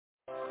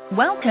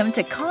Welcome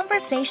to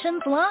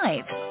Conversations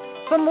Live.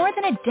 For more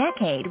than a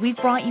decade, we've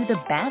brought you the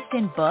best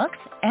in books,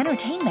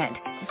 entertainment,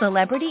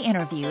 celebrity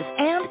interviews,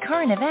 and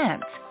current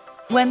events.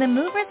 When the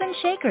movers and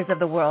shakers of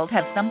the world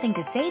have something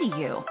to say to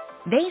you,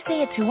 they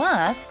say it to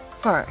us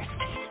first.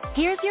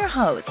 Here's your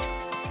host,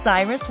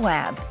 Cyrus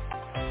Webb.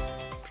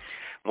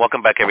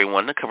 Welcome back,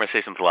 everyone, to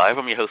Conversations Live.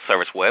 I'm your host,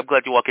 Cyrus Webb.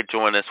 Glad you all could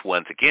join us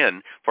once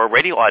again. For our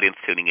radio audience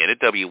tuning in at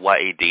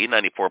WYAD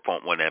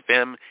 94.1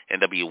 FM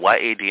and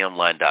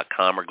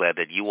WYADonline.com, we're glad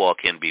that you all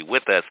can be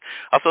with us.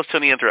 Also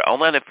tuning into our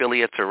online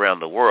affiliates around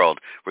the world,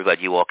 we're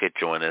glad you all could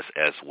join us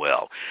as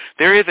well.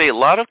 There is a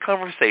lot of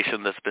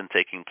conversation that's been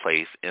taking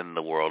place in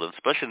the world, and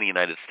especially in the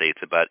United States,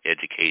 about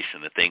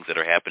education, the things that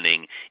are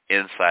happening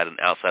inside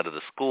and outside of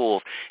the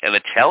schools, and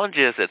the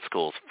challenges that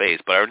schools face.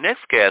 But our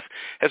next guest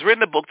has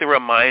written a book that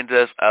reminds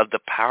us of the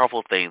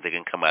powerful things that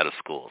can come out of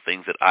school,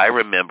 things that I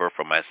remember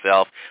for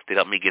myself that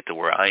helped me get to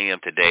where I am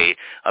today.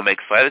 I'm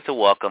excited to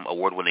welcome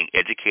award-winning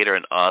educator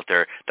and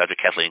author Dr.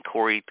 Kathleen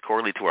Corley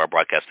to our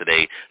broadcast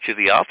today. She's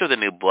the author of the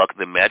new book,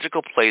 The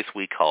Magical Place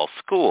We Call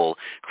School,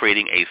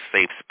 Creating a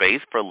Safe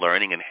Space for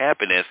Learning and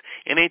Happiness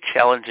in a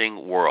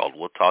Challenging World.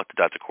 We'll talk to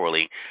Dr.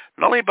 Corley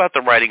not only about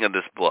the writing of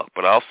this book,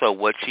 but also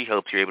what she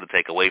hopes you're able to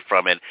take away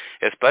from it,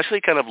 especially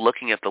kind of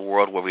looking at the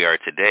world where we are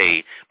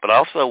today, but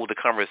also with the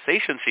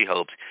conversation she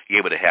hopes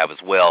you're able to have as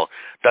well.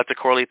 Dr.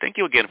 Corley, thank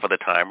you again for the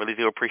time. Really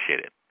do appreciate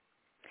it.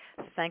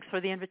 Thanks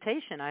for the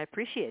invitation. I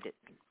appreciate it.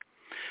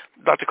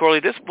 Dr. Corley,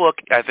 this book,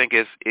 I think,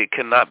 it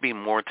cannot be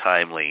more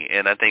timely,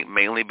 and I think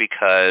mainly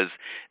because,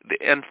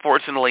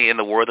 unfortunately, in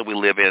the world that we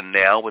live in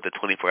now with the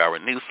 24-hour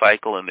news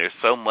cycle, and there's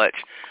so much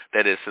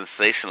that is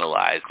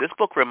sensationalized, this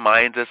book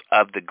reminds us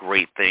of the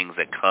great things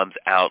that comes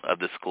out of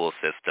the school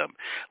system.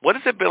 What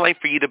has it been like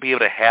for you to be able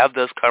to have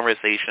those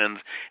conversations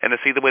and to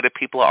see the way that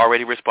people are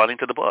already responding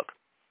to the book?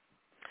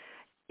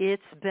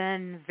 It's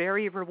been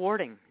very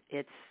rewarding.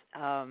 It's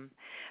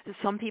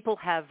some people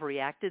have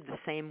reacted the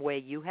same way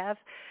you have.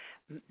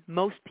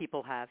 Most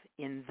people have,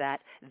 in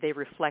that they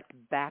reflect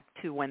back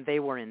to when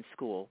they were in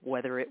school,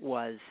 whether it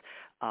was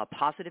a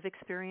positive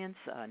experience,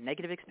 a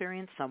negative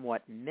experience,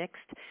 somewhat mixed,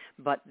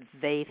 but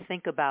they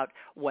think about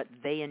what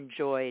they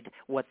enjoyed,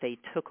 what they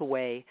took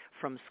away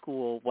from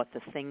school, what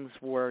the things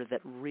were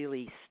that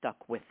really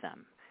stuck with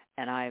them.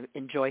 And I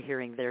enjoy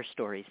hearing their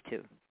stories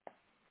too.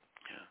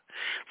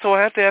 So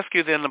I have to ask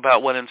you then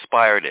about what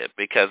inspired it,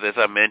 because as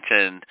I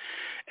mentioned,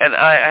 and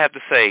I have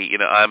to say,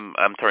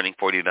 I'm turning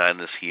 49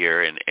 this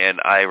year, and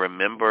I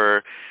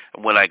remember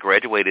when I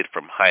graduated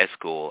from high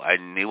school, I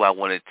knew I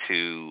wanted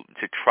to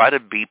try to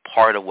be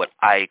part of what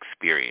I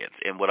experienced.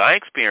 And what I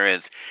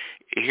experienced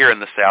here in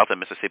the South in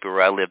Mississippi,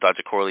 where I live,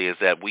 Dr. Corley, is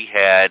that we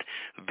had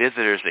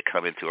visitors that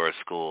come into our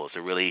schools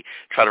to really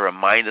try to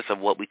remind us of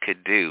what we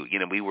could do.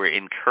 We were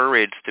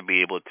encouraged to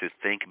be able to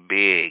think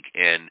big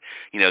and,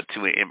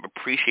 to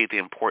appreciate the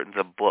importance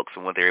of books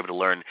and what they're able to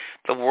learn.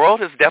 The world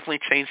has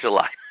definitely changed a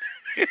lot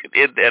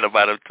in that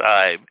amount of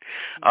time.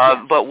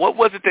 But what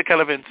was it that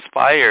kind of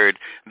inspired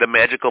the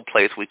magical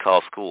place we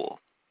call school?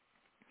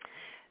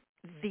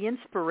 The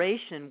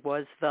inspiration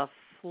was the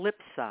flip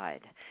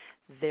side.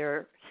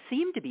 There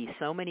seem to be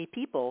so many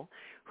people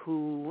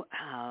who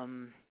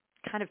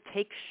kind of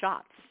take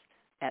shots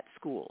at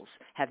schools,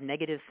 have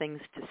negative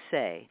things to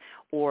say,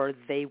 or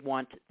they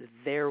want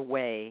their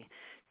way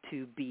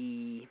to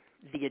be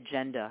the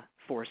agenda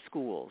for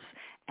schools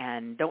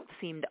and don't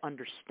seem to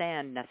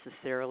understand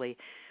necessarily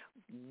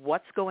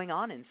what's going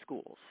on in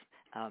schools.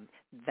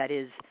 That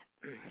is,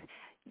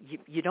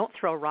 you don't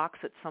throw rocks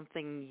at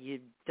something you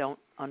don't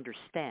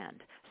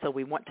understand. So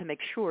we want to make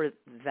sure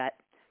that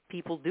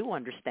people do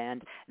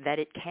understand that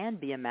it can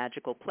be a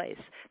magical place,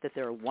 that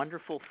there are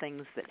wonderful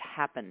things that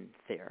happen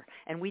there.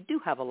 And we do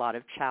have a lot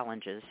of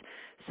challenges,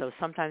 so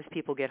sometimes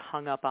people get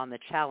hung up on the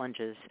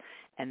challenges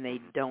and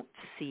they don't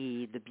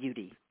see the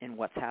beauty in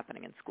what's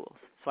happening in schools.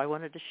 So I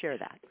wanted to share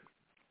that.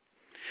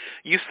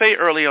 You say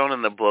early on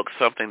in the book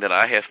something that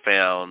I have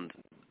found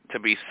to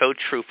be so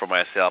true for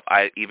myself.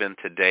 Even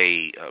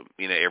today,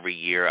 every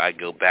year I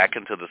go back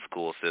into the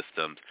school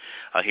systems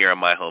here in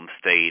my home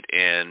state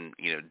and,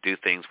 do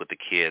things with the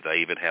kids. I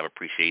even have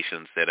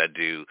appreciations that I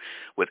do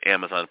with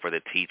Amazon for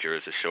the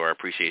teachers to show our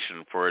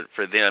appreciation for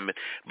them.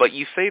 But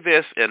you say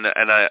this, and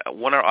I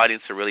want our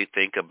audience to really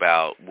think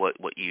about what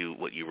you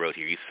wrote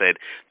here. You said,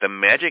 the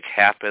magic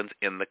happens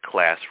in the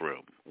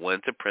classroom.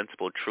 Once a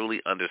principal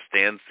truly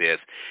understands this,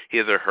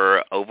 his or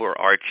her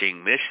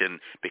overarching mission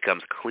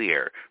becomes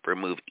clear.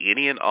 Remove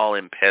any and all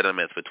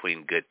impediments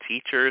between good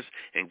teachers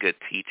and good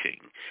teaching.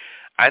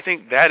 I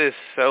think that is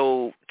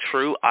so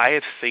true. I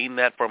have seen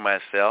that for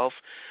myself,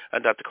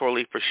 Dr.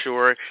 Corley, for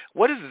sure.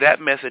 What has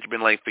that message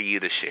been like for you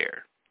to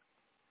share?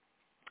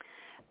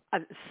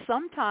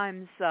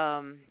 Sometimes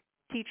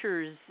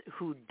teachers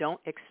who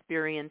don't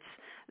experience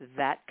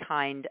that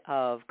kind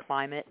of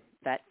climate,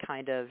 that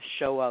kind of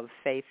show of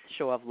faith,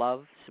 show of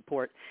love,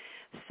 support,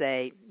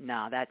 say,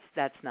 no,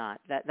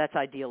 that's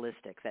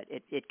idealistic, that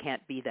it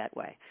can't be that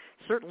way.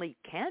 Certainly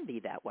can be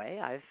that way.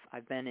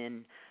 I've been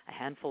in a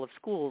handful of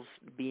schools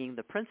being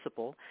the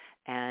principal,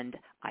 and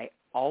I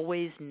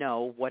always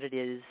know what it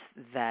is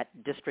that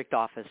district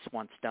office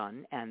wants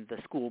done, and the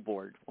school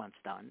board wants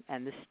done,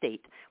 and the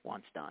state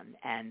wants done,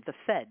 and the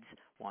feds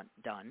want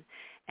done.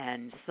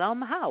 And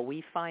somehow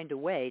we find a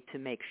way to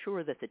make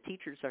sure that the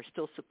teachers are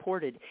still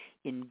supported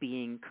in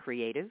being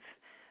creative,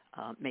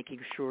 making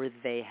sure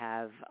they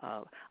have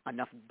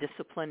enough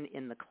discipline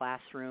in the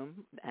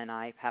classroom, and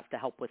I have to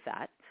help with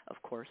that,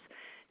 of course,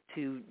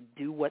 to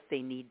do what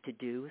they need to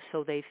do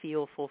so they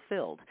feel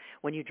fulfilled.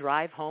 When you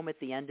drive home at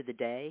the end of the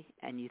day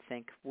and you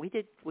think, we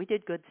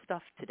did good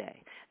stuff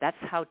today, that's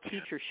how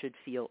teachers should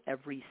feel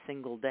every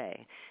single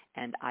day.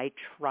 And I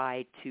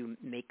try to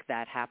make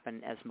that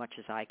happen as much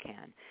as I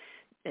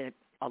can.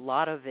 A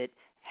lot of it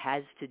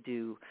has to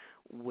do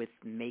with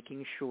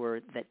making sure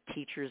that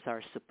teachers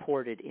are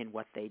supported in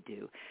what they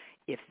do.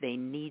 If they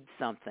need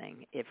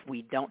something, if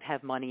we don't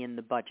have money in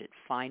the budget,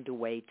 find a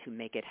way to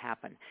make it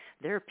happen.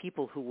 There are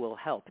people who will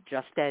help,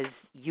 just as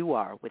you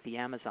are with the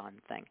Amazon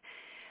thing.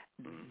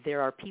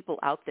 There are people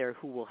out there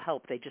who will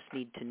help. They just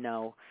need to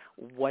know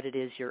what it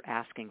is you're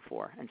asking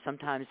for. And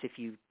sometimes if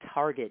you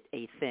target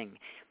a thing,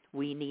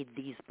 we need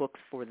these books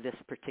for this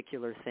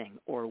particular thing,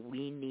 or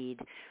we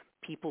need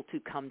people to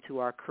come to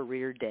our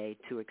career day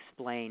to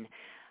explain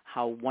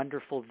how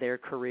wonderful their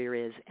career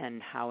is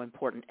and how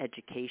important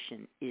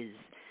education is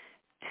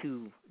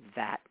to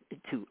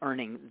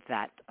earning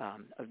that,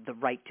 the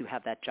right to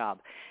have that job.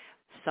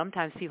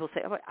 Sometimes people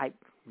say, "Oh,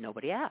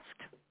 nobody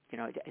asked.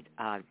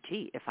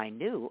 Gee, if I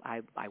knew,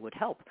 I would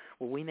help."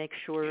 Well, we make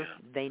sure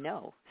they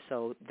know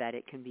so that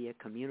it can be a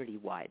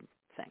community-wide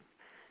thing,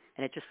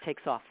 and it just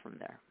takes off from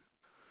there.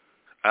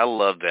 I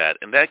love that.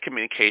 And that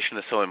communication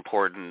is so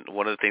important.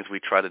 One of the things we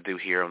try to do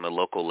here on the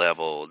local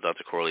level,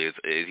 Dr. Corley, is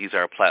use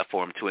our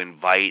platform to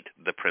invite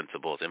the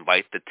principals,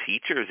 invite the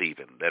teachers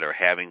even that are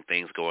having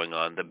things going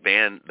on, the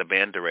band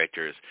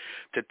directors,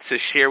 to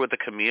share with the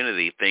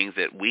community things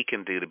that we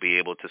can do to be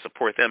able to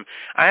support them.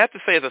 I have to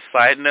say as a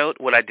side note,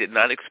 what I did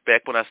not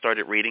expect when I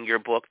started reading your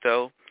book,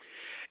 though,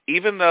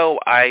 even though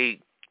I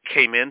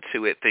came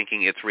into it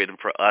thinking it's written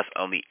for us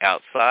on the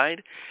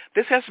outside,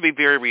 this has to be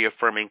very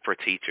reaffirming for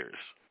teachers.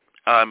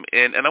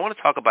 And I want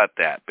to talk about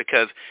that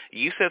because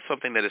you said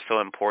something that is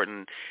so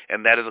important,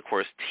 and that is, of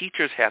course,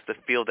 teachers have to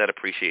feel that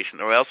appreciation,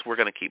 or else we're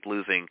going to keep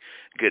losing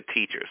good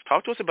teachers.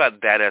 Talk to us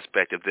about that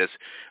aspect of this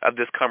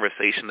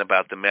conversation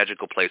about the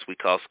magical place we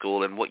call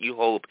school, and what you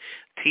hope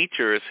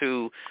teachers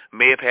who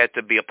may have had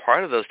to be a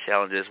part of those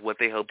challenges, what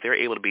they hope they're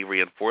able to be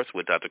reinforced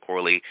with, Dr.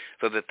 Corley,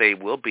 so that they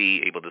will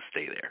be able to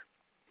stay there.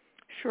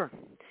 Sure.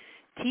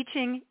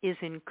 Teaching is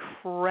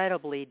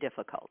incredibly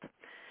difficult.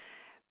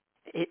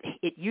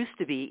 It used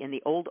to be in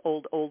the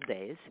old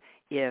days,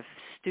 if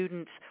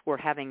students were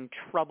having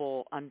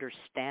trouble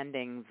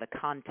understanding the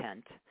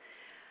content,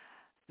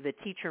 the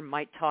teacher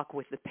might talk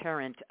with the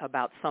parent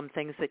about some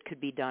things that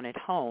could be done at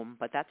home,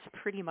 but that's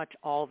pretty much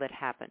all that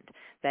happened.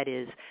 That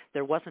is,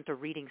 there wasn't a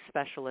reading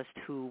specialist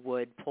who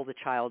would pull the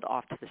child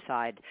off to the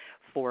side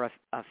for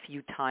a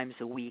few times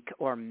a week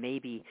or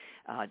maybe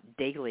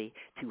daily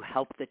to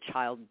help the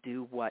child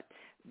do what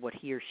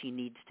he or she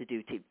needs to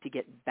do to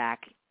get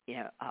back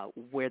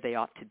where they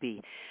ought to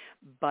be.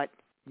 But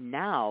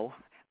now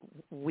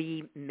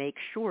we make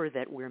sure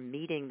that we're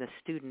meeting the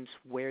students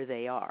where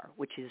they are,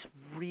 which is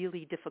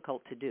really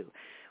difficult to do.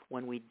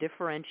 When we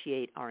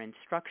differentiate our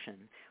instruction,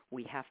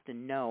 we have to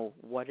know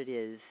what it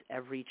is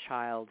every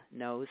child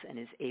knows and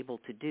is able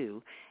to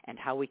do, and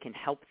how we can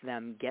help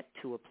them get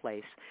to a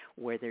place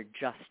where they're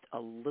just a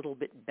little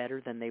bit better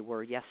than they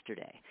were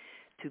yesterday.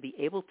 To be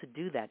able to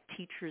do that,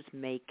 teachers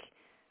make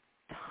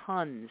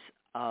tons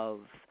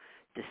of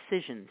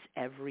decisions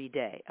every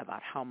day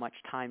about how much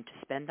time to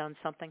spend on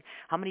something.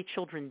 How many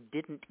children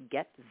didn't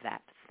get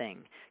that thing?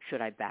 Should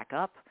I back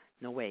up?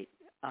 No, wait.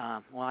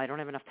 Well, I don't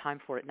have enough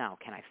time for it now.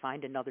 Can I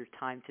find another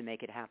time to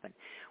make it happen?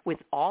 With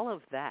all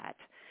of that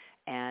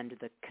and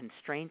the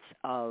constraints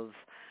of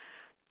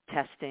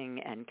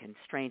testing and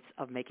constraints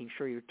of making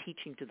sure you're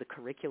teaching to the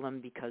curriculum,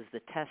 because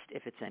the test,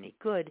 if it's any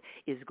good,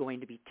 is going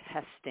to be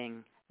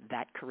testing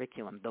that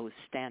curriculum, those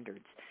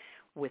standards.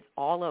 With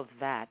all of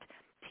that,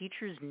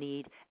 teachers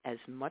need as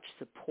much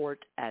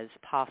support as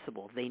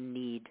possible. They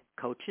need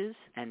coaches,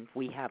 and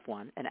we have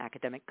one, an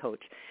academic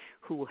coach,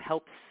 who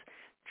helps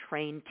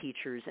train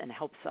teachers and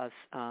helps us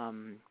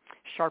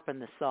sharpen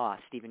the saw,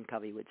 Stephen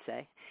Covey would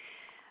say.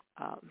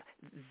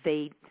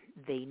 They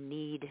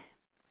need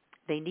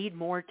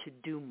more to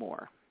do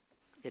more.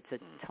 It's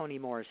a Toni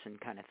Morrison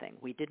kind of thing.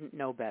 We didn't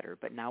know better,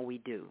 but now we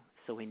do,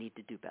 so we need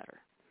to do better.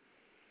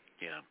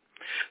 Yeah.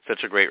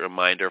 Such a great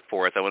reminder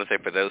for us. I want to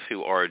say for those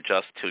who are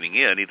just tuning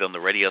in, either on the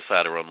radio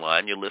side or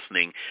online, you're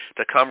listening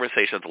to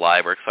Conversations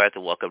Live. We're excited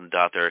to welcome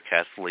Dr.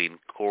 Kathleen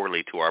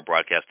Corley to our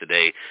broadcast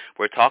today.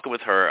 We're talking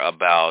with her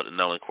about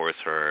not only, of course,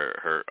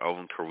 her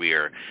own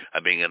career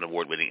being an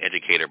award-winning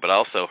educator, but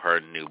also her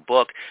new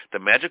book, The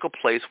Magical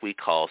Place We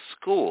Call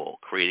School,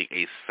 Creating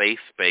a Safe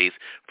Space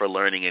for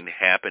Learning and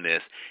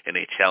Happiness in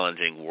a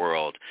Challenging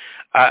World.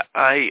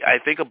 I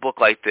think a book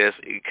like this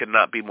could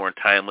not be more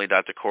timely,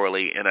 Dr.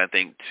 Corley, and I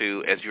think,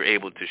 too, as you're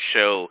able to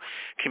show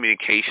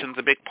communication's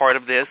a big part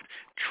of this,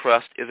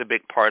 trust is a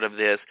big part of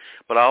this,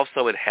 but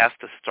also it has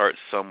to start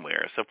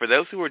somewhere. So for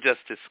those who are just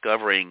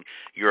discovering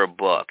your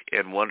book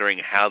and wondering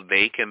how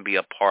they can be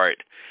a part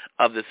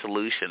of the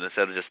solution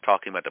instead of just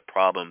talking about the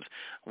problems,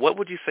 what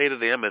would you say to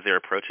them as they're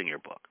approaching your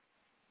book?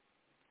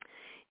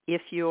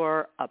 If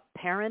you're a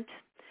parent,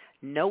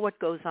 know what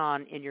goes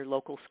on in your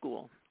local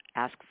school.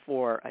 Ask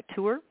for a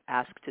tour.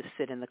 Ask to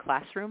sit in the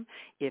classroom.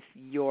 If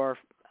your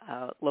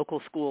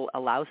local school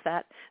allows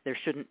that, there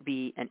shouldn't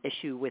be an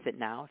issue with it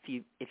now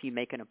if you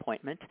make an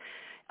appointment.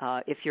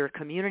 If you're a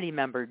community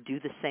member, do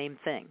the same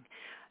thing.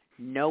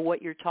 Know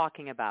what you're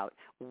talking about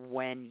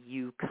when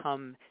you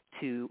come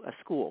to a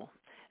school.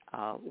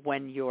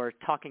 When you're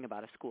talking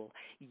about a school,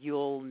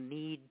 you'll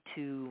need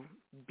to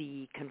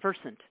be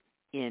conversant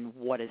in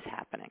what is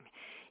happening.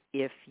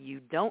 If you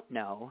don't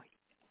know,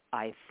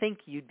 I think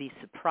you'd be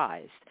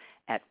surprised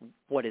at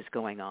what is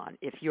going on.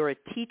 If you're a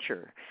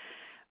teacher,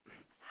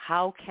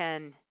 how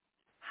can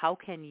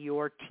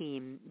your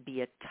team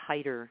be a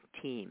tighter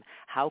team?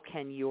 How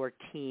can your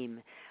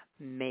team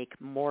make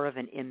more of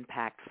an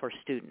impact for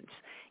students?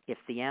 If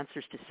the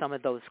answers to some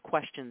of those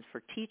questions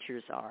for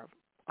teachers are,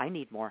 I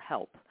need more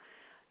help,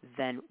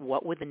 then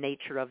what would the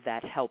nature of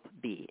that help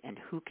be, and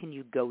who can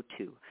you go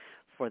to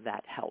for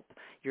that help?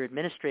 Your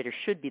administrator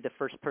should be the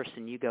first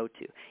person you go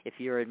to. If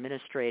your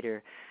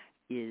administrator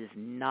is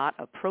not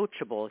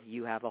approachable,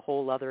 you have a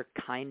whole other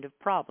kind of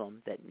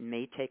problem that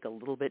may take a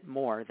little bit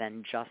more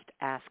than just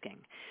asking.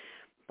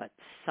 But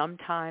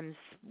sometimes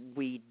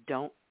we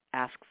don't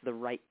ask the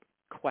right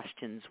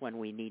questions when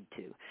we need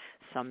to.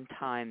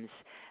 Sometimes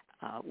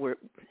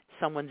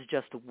someone's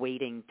just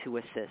waiting to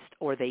assist,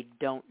 or they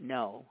don't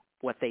know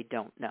what they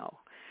don't know.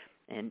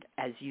 And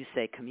as you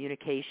say,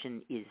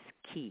 communication is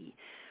key.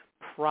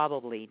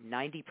 Probably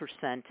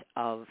 90%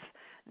 of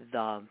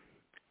the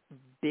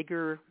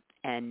bigger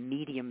and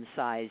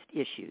medium-sized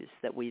issues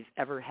that we've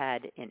ever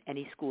had in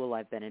any school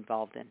I've been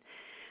involved in,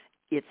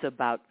 it's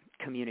about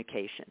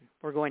communication.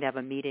 We're going to have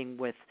a meeting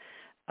with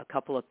a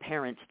couple of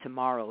parents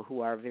tomorrow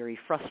who are very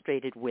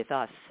frustrated with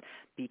us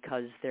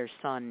because their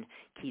son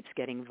keeps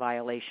getting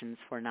violations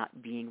for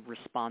not being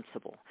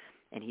responsible.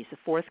 And he's a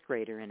fourth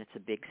grader, and it's a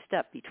big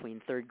step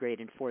between third grade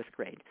and fourth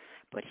grade.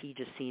 But he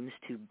just seems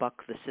to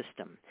buck the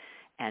system.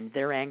 And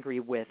they're angry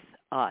with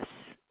us,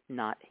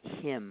 not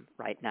him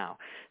right now.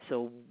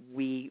 So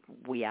we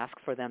ask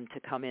for them to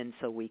come in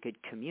so we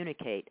could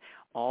communicate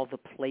all the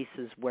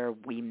places where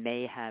we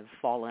may have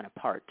fallen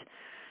apart.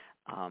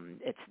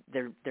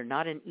 They're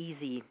not an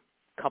easy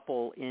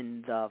couple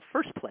in the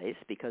first place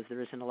because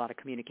there isn't a lot of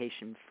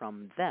communication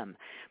from them,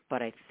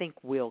 but I think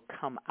we'll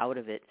come out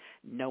of it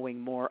knowing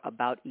more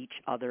about each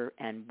other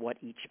and what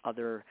each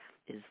other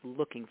is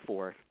looking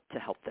for to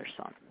help their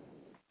son.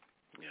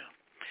 Yeah.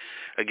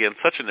 Again,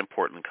 such an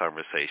important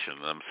conversation.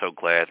 I'm so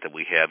glad that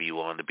we have you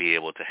on to be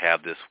able to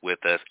have this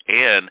with us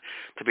and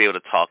to be able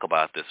to talk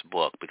about this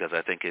book, because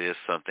I think it is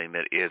something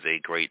that is a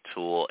great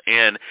tool,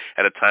 and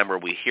at a time where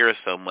we hear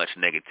so much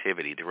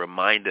negativity, to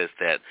remind us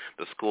that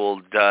the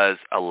school does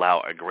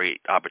allow a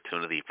great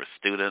opportunity for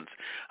students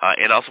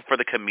and also for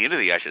the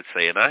community, I should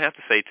say. And I have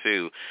to say,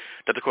 too,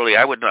 Dr. Corley,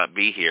 I would not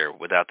be here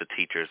without the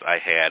teachers I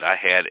had. I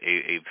had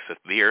a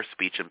severe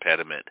speech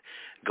impediment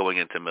going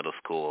into middle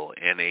school,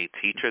 and a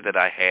teacher that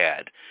I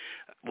had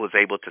was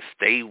able to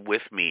stay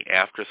with me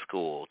after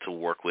school to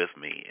work with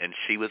me, and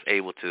she was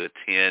able to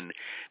attend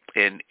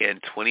in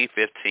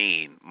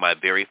 2015 my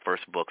very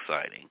first book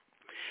signing.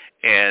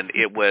 And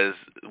it was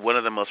one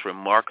of the most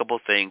remarkable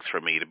things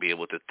for me to be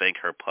able to thank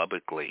her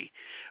publicly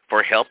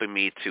for helping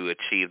me to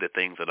achieve the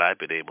things that I've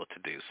been able to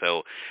do.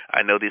 So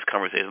I know these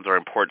conversations are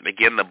important.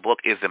 Again, the book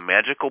is The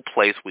Magical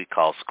Place We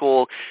Call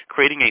School,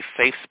 Creating a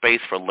Safe Space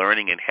for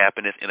Learning and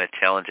Happiness in a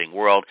Challenging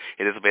World.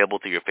 It is available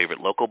through your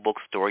favorite local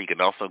bookstore. You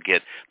can also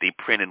get the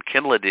print and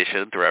Kindle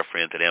edition through our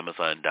friends at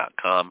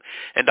Amazon.com.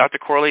 And Dr.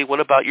 Corley, what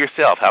about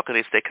yourself? How can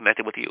they stay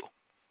connected with you?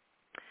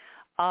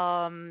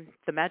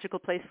 The Magical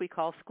Place We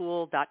Call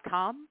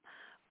School.com,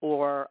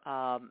 or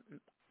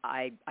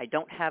I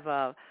don't have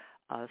a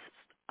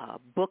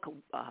book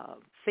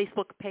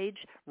Facebook page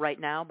right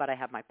now, but I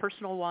have my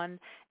personal one,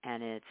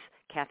 and it's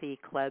Kathy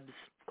Klebs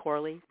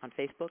Corley on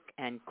Facebook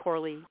and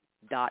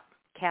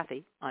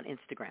Corley.Kathy on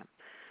Instagram.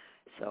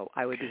 So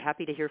I would be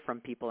happy to hear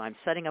from people. I'm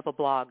setting up a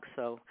blog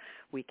so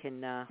we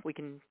can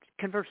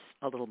converse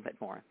a little bit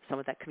more, some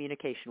of that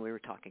communication we were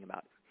talking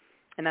about.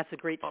 And that's a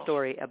great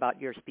story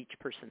about your speech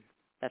person.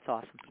 That's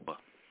awesome.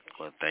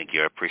 Well, thank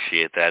you. I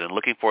appreciate that. And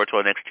looking forward to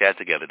our next chat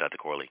together, Dr.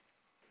 Corley.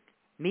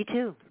 Me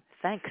too.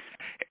 Thanks.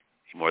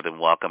 You're more than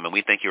welcome. And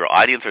we thank your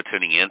audience for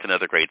tuning in to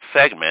another great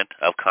segment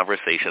of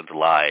Conversations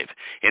Live.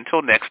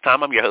 Until next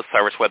time, I'm your host,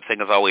 Cyrus Webb,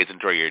 saying as always,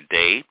 enjoy your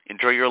day,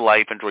 enjoy your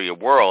life, enjoy your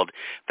world.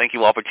 Thank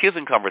you all for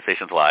choosing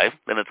Conversations Live,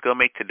 and let's go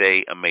make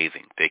today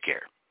amazing. Take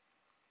care.